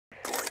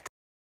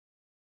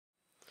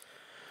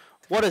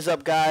What is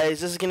up, guys?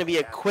 This is going to be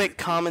a quick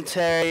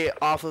commentary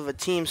off of a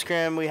team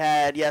scrim we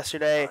had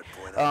yesterday.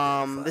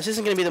 This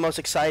isn't going to be the most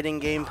exciting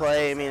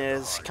gameplay. I mean, it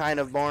is kind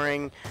of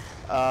boring.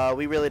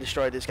 We really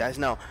destroyed these guys.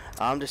 No,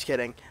 I'm just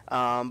kidding.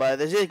 But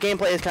this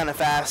gameplay is kind of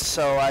fast,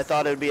 so I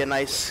thought it would be a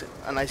nice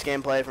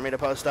gameplay for me to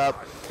post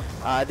up.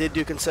 I did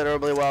do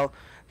considerably well.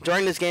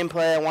 During this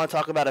gameplay, I want to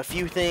talk about a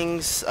few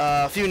things,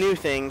 a few new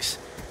things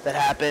that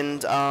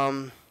happened.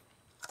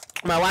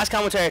 My last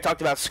commentary, I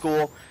talked about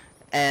school.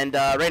 And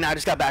right now I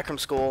just got back from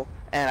school,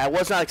 and I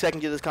was not expecting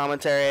to do this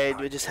commentary.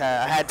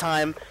 I had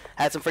time,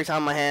 had some free time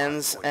on my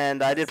hands,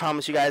 and I did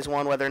promise you guys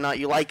one, whether or not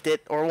you liked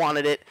it or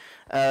wanted it.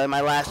 In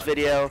my last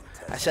video,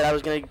 I said I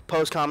was going to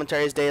post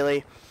commentaries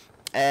daily,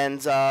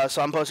 and so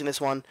I'm posting this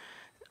one.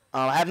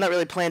 I have not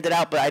really planned it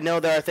out, but I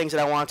know there are things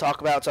that I want to talk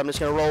about, so I'm just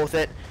going to roll with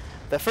it.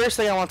 The first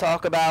thing I want to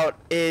talk about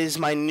is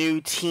my new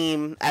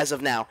team as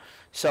of now.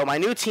 So my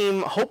new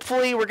team,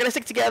 hopefully we're going to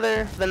stick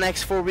together for the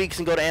next 4 weeks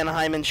and go to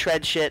Anaheim and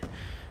shred shit.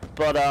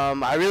 But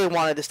I really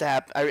wanted this to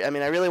happen. I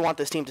mean, I really want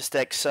this team to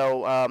stick.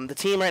 So the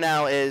team right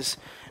now is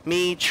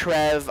me,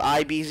 Trev,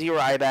 IBZ or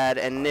IBAD,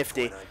 and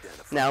Nifty.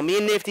 Now, me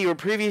and Nifty were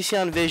previously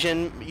on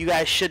Vision. You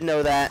guys should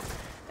know that.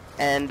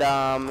 And,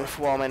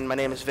 well, my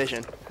name is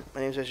Vision.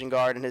 My name is Vision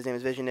Guard, and his name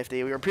is Vision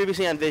Nifty. We were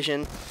previously on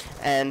Vision,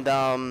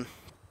 and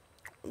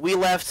we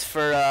left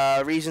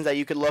for reasons that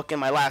you could look in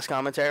my last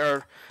commentary,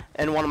 or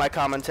in one of my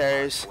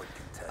commentaries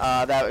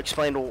that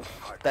explained,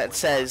 that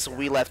says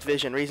we left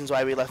Vision, reasons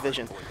why we left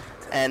Vision.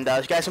 And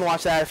you guys can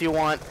watch that if you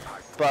want.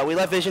 But we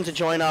left Vision to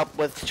join up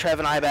with Trev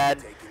and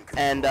IBAD.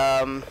 And,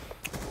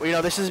 you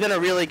know, this has been a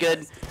really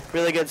good,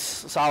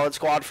 solid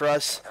squad for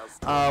us.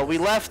 We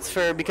left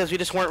because we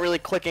just weren't really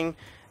clicking.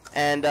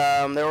 And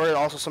there were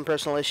also some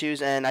personal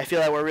issues. And I feel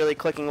like we're really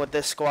clicking with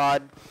this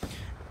squad.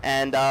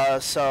 And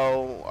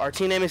so our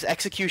team name is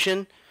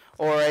Execution,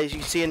 or as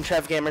you see in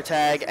Trev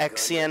Gamertag,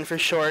 XCN for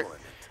short.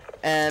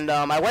 And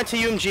I went to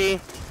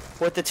UMG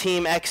with the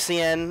team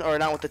XCN, or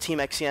not with the team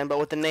XCN, but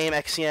with the name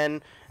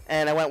XCN,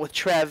 and I went with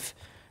Trev,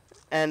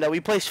 and we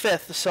placed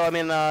 5th. So I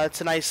mean,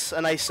 it's a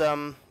nice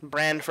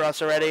brand for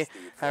us already.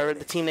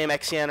 The team name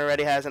XCN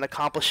already has an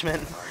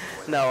accomplishment.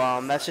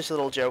 No, that's just a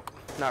little joke,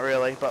 not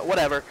really, but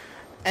whatever.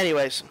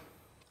 Anyways,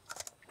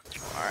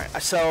 all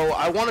right. So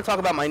I want to talk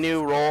about my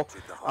new role.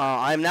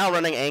 I'm now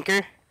running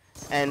anchor,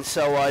 and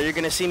so you're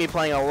gonna see me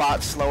playing a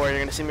lot slower. You're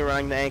gonna see me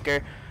running the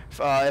anchor.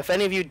 If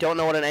any of you don't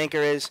know what an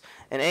anchor is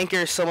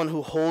someone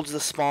who holds the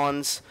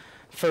spawns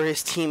for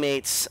his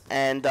teammates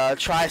and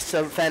tries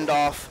to fend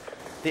off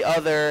the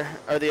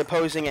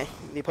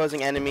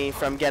opposing enemy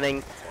from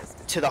getting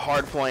to the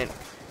hard point.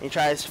 He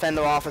tries to fend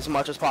them off as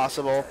much as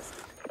possible,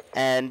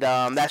 and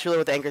that's really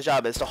what the anchor's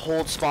job is, to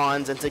hold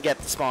spawns and to get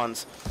the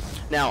spawns.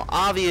 Now,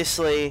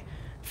 obviously,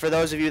 for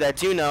those of you that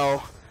do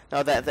know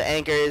that the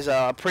anchor is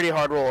a pretty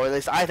hard role, or at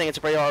least I think it's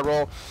a pretty hard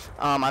role.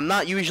 I'm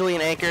not usually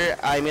an anchor.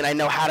 I mean, I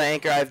know how to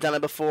anchor. I've done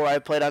it before.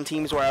 I've played on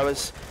teams where I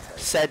was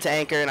said to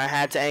anchor and I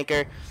had to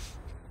anchor.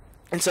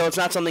 And so it's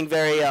not something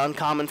very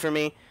uncommon for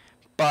me.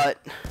 But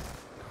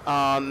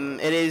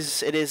it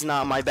is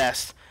not my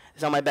best.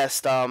 It's not my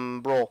best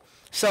role.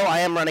 So I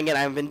am running it.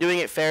 I've been doing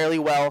it fairly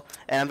well,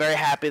 and I'm very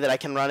happy that I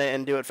can run it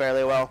and do it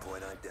fairly well.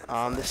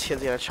 This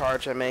kid's gonna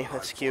charge at me.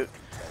 That's cute.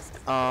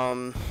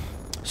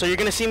 So you're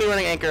gonna see me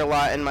running anchor a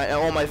lot in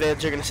all my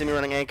vids. You're gonna see me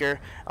running anchor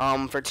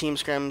for team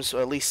scrims,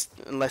 or at least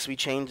unless we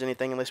change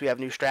anything, unless we have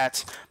new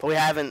strats. But we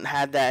haven't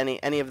had that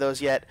any of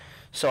those yet.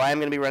 So I am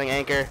gonna be running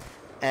anchor,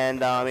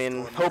 and I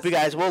mean, hope you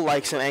guys will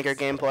like some anchor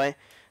gameplay.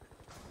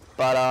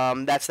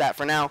 But that's that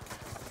for now.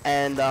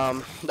 And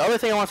the other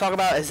thing I want to talk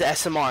about is the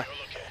SMR.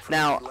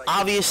 Now,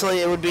 obviously,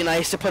 it would be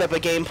nice to put up a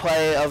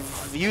gameplay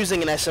of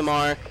using an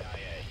SMR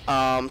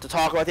to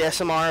talk about the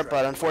SMR,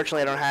 but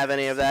unfortunately, I don't have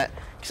any of that.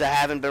 Because I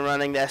haven't been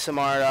running the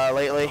SMR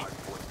lately.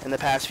 In the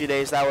past few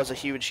days, that was a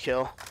huge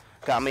kill.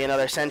 Got me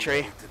another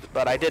sentry,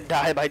 but I did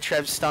die by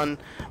Trev's stun,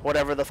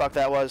 whatever the fuck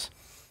that was.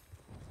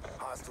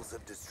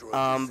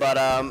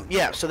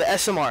 Yeah, so the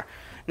SMR.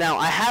 Now,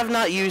 I have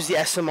not used the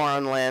SMR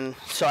on land,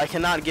 so I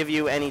cannot give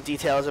you any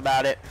details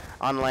about it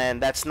on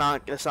land. That's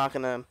not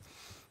gonna.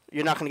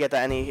 You're not gonna get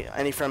that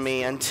any from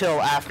me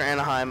until after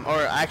Anaheim,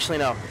 or actually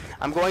no.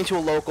 I'm going to a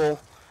local.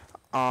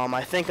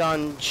 I think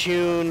on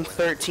June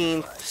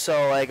 13th,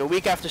 so like a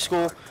week after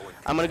school,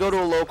 I'm going to go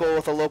to a local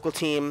with a local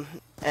team,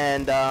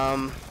 and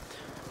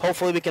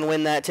hopefully we can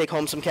win that, take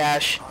home some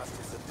cash.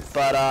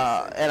 But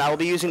and I will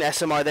be using the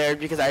SMR there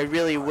because I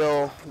really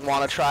will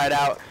want to try it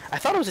out. I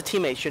thought it was a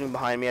teammate shooting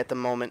behind me at the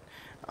moment.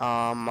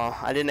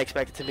 I didn't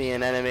expect it to be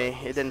an enemy.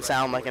 It didn't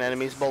sound like an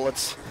enemy's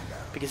bullets,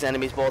 because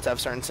enemies' bullets have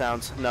certain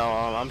sounds. No,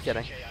 I'm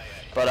kidding.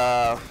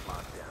 But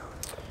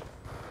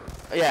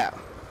yeah.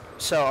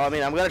 So, I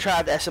mean, I'm going to try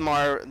out the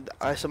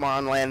SMR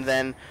on land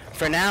then.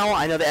 For now,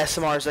 I know the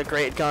SMR is a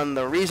great gun.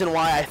 The reason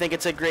why I think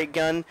it's a great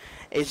gun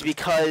is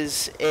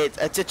because it's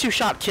a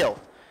 2-shot kill.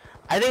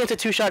 I think it's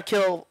a 2-shot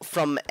kill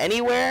from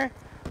anywhere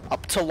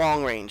up to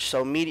long range.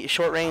 So,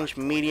 short range,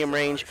 medium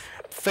range,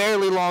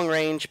 fairly long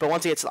range. But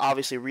once it gets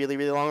obviously really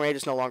long range,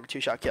 it's no longer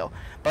 2-shot kill.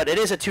 But it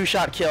is a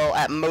 2-shot kill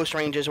at most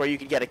ranges where you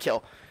could get a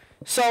kill.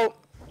 So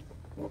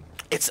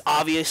it's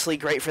obviously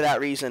great for that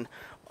reason.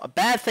 A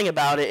bad thing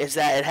about it is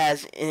that it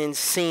has an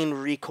insane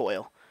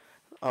recoil.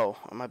 Oh,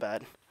 my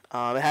bad.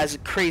 It has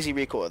crazy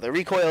recoil. The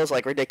recoil is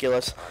like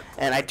ridiculous,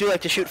 and I do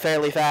like to shoot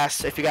fairly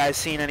fast. If you guys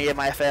seen any of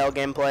my FAL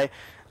gameplay,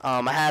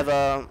 I have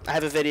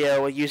a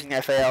video using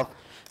FAL.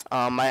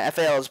 My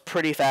FAL is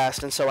pretty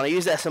fast, and so when I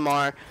use the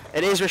SMR,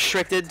 it is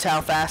restricted to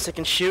how fast it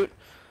can shoot,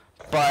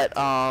 but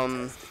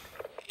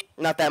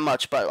not that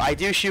much. But I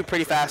do shoot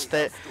pretty fast.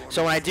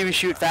 So when I do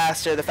shoot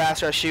faster, the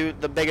faster I shoot,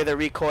 the bigger the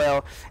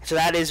recoil. So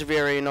that is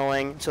very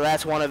annoying. So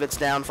that's one of its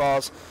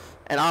downfalls.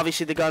 And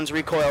obviously the gun's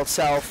recoil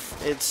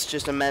itself, it's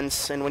just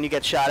immense. And when you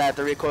get shot at,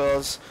 the recoil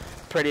is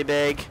pretty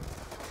big.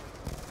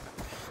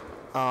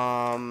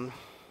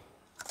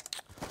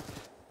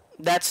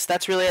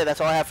 That's really it. That's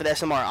all I have for the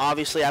SMR.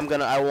 Obviously, I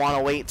want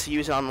to wait to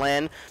use it on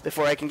LAN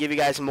before I can give you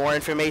guys more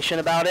information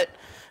about it.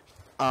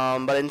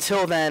 But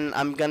until then,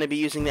 I'm going to be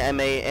using the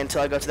M8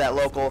 until I go to that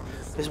local.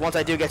 Because once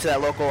I do get to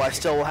that local, I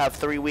still will have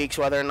 3 weeks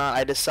whether or not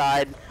I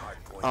decide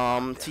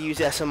to use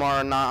SMR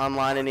or not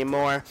online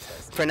anymore.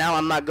 For now,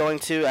 I'm not going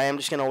to. I am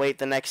just going to wait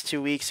the next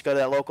 2 weeks to go to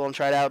that local and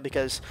try it out.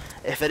 Because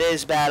if it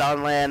is bad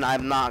on LAN,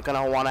 I'm not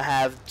going to want to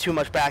have too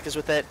much practice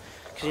with it.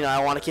 Because, you know,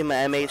 I want to keep my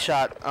M8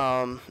 shot,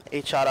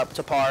 8-shot up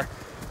to par.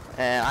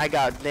 And I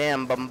got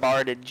damn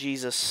bombarded.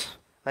 Jesus.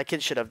 That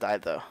kid should have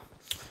died, though.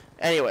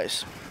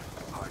 Anyways.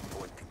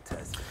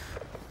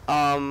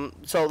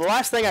 So the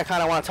last thing I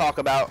kind of want to talk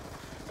about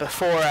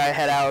before I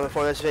head out,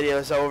 before this video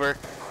is over,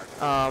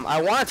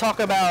 I want to talk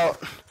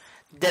about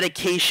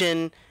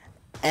dedication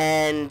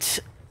and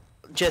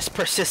just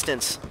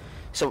persistence.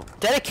 So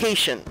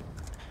dedication,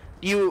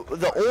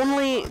 the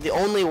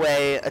only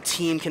way a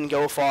team can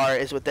go far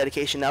is with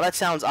dedication. Now that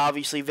sounds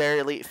obviously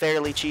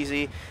fairly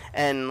cheesy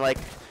and like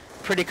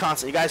pretty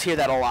constant. You guys hear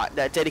that a lot.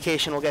 That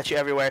dedication will get you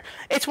everywhere.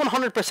 It's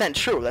 100%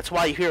 true. That's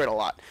why you hear it a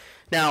lot.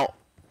 Now,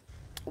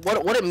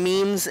 what it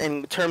means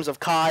in terms of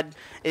COD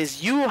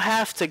is you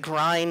have to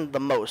grind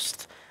the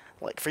most.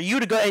 Like, for you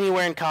to go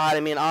anywhere in COD, I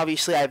mean,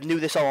 obviously I knew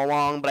this all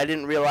along, but I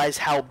didn't realize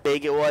how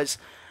big it was.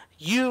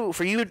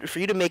 For you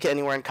to make it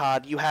anywhere in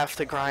COD, you have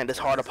to grind as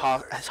hard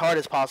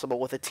as possible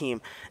with a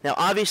team. Now,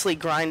 obviously,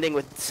 grinding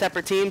with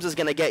separate teams is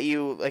going to get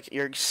you like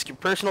your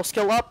personal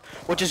skill up,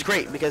 which is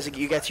great because it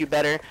gets you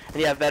better and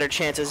you have better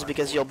chances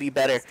because you'll be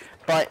better.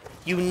 But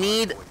you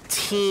need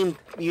team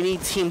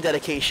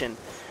dedication.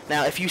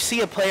 Now, if you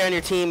see a player on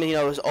your team, you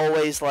know, is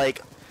always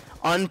like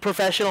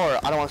unprofessional, or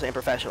I don't want to say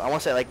unprofessional, I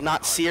want to say like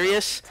not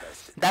serious,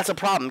 that's a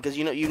problem because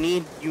you know you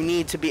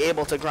need to be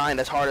able to grind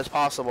as hard as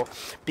possible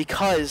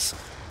because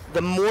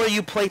the more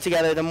you play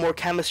together, the more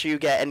chemistry you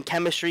get, and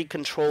chemistry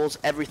controls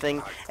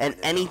everything in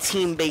any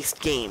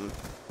team-based game.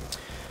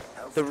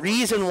 The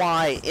reason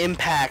why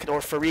Impact or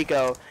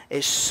Farico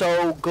is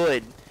so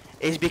good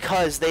is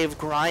because they've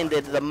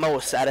grinded the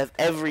most out of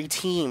every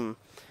team.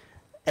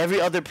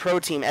 Every other pro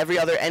team,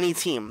 any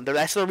team.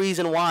 That's the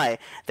reason why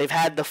they've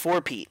had the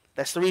 4-peat.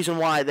 That's the reason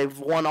why they've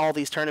won all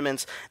these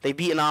tournaments. They've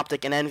beaten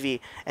Optic and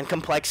Envy and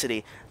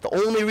Complexity. The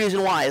only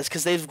reason why is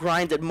because they've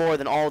grinded more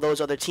than all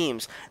those other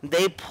teams.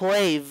 They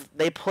play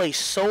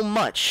so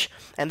much,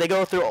 and they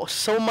go through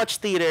so much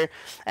theater,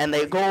 and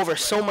they go over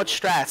so much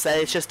strats that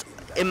it's just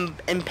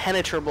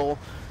impenetrable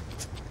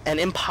and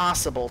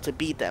impossible to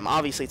beat them.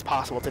 Obviously, it's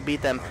possible to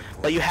beat them,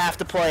 but you have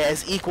to play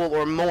as equal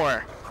or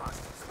more.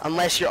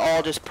 Unless you're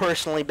all just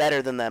personally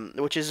better than them,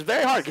 which is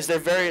very hard because they're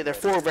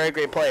 4 very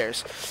great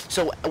players.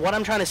 So what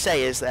I'm trying to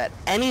say is that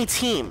any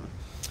team,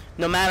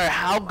 no matter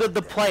how good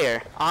the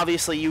player,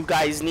 obviously you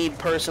guys need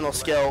personal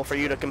skill for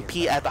you to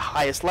compete at the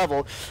highest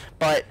level,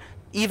 but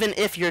even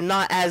if you're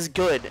not as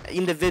good,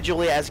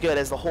 individually as good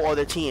as the whole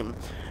other team,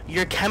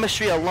 your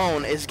chemistry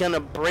alone is going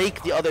to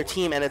break the other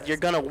team, and you're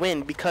going to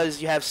win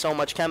because you have so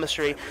much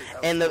chemistry.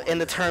 In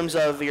the terms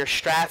of your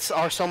strats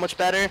are so much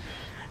better,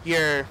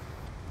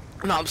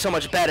 not so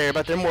much better,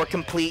 but they're more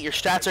complete. Your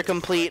strats are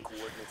complete,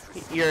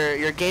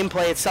 your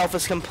gameplay itself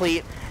is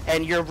complete,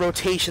 and your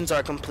rotations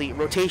are complete.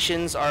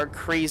 Rotations are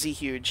crazy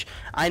huge.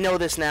 I know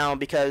this now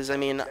because, I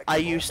mean, I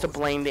used to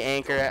blame the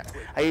anchor.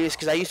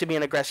 Because I used to be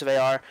an aggressive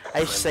AR.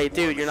 I used to say,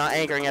 dude, you're not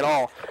anchoring at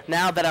all.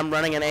 Now that I'm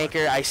running an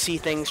anchor, I see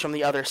things from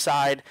the other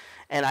side,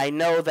 and I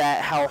know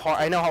how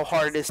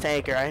hard it is to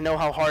anchor. I know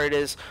how hard it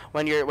is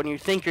when you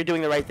think you're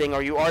doing the right thing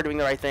or you are doing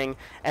the right thing,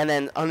 and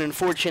then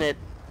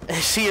a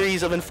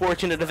series of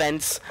unfortunate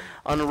events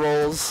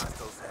unrolls,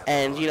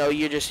 and you know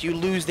you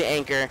lose the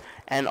anchor,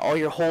 and all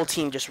your whole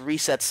team just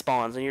resets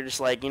spawns, and you're just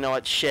like, you know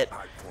what, shit,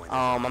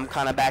 I'm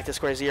kind of back to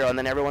square zero, and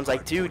then everyone's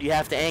like, dude, you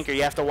have to anchor,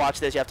 you have to watch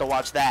this, you have to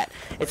watch that.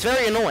 It's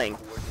very annoying.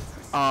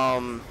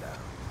 So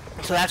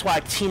that's why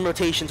team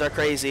rotations are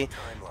crazy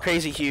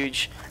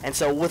huge, and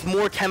so with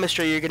more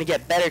chemistry, you're gonna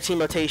get better team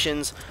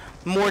rotations,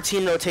 more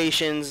team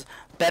rotations,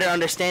 better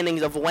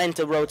understandings of when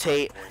to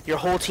rotate. Your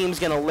whole team's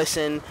going to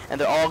listen, and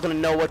they're all going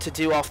to know what to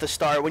do off the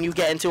start. When you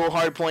get into a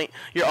hard point,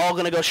 you're all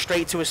going to go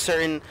straight to a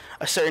certain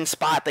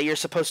spot that you're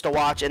supposed to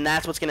watch, and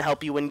that's what's going to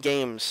help you win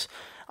games.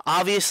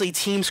 Obviously,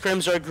 team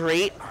scrims are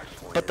great,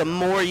 But the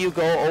more you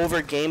go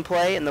over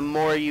gameplay and the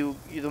more you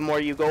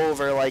go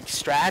over like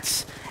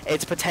strats,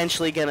 it's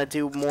potentially gonna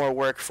do more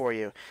work for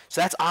you.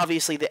 So that's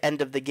obviously the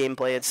end of the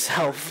gameplay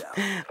itself,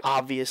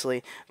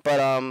 obviously.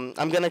 But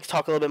I'm gonna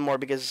talk a little bit more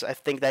because I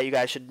think that you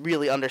guys should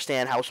really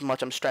understand how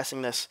much I'm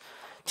stressing this.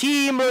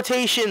 Team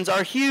rotations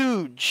are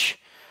huge.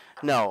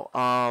 No,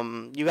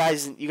 you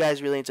guys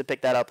really need to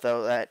pick that up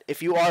though. That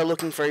if you are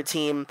looking for a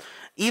team,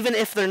 even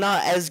if they're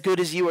not as good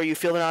as you or you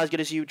feel they're not as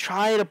good as you,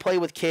 try to play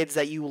with kids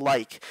that you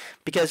like,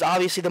 because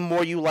obviously the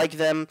more you like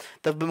them,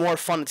 the more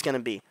fun it's gonna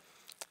be.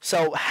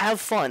 So have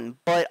fun,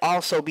 but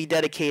also be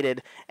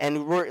dedicated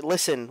and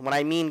listen. When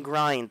I mean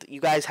grind,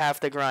 you guys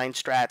have to grind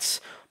strats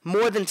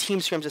more than team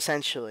scrims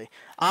essentially.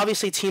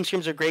 Obviously, team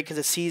scrims are great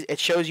because it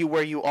shows you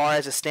where you are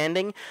as a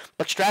standing,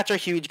 but strats are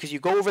huge because you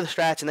go over the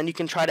strats and then you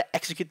can try to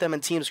execute them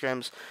in team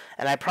scrims.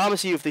 And I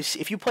promise you,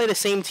 if you play the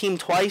same team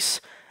twice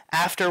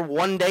after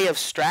one day of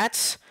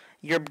strats,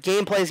 your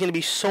gameplay is going to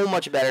be so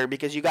much better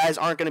because you guys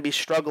aren't going to be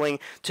struggling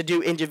to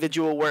do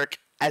individual work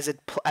as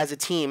a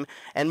team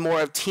and more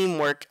of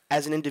teamwork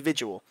as an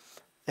individual,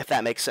 if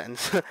that makes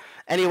sense.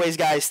 Anyways,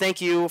 guys,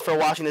 thank you for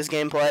watching this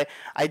gameplay.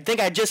 I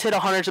think I just hit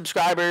 100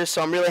 subscribers,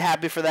 so I'm really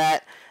happy for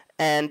that,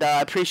 and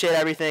I appreciate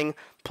everything.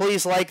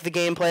 Please like the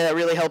gameplay. That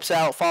really helps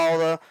out.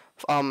 Follow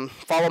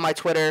my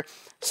Twitter,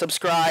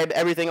 subscribe,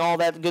 everything, all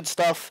that good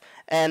stuff,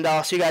 and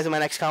I'll see you guys in my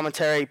next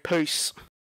commentary. Peace.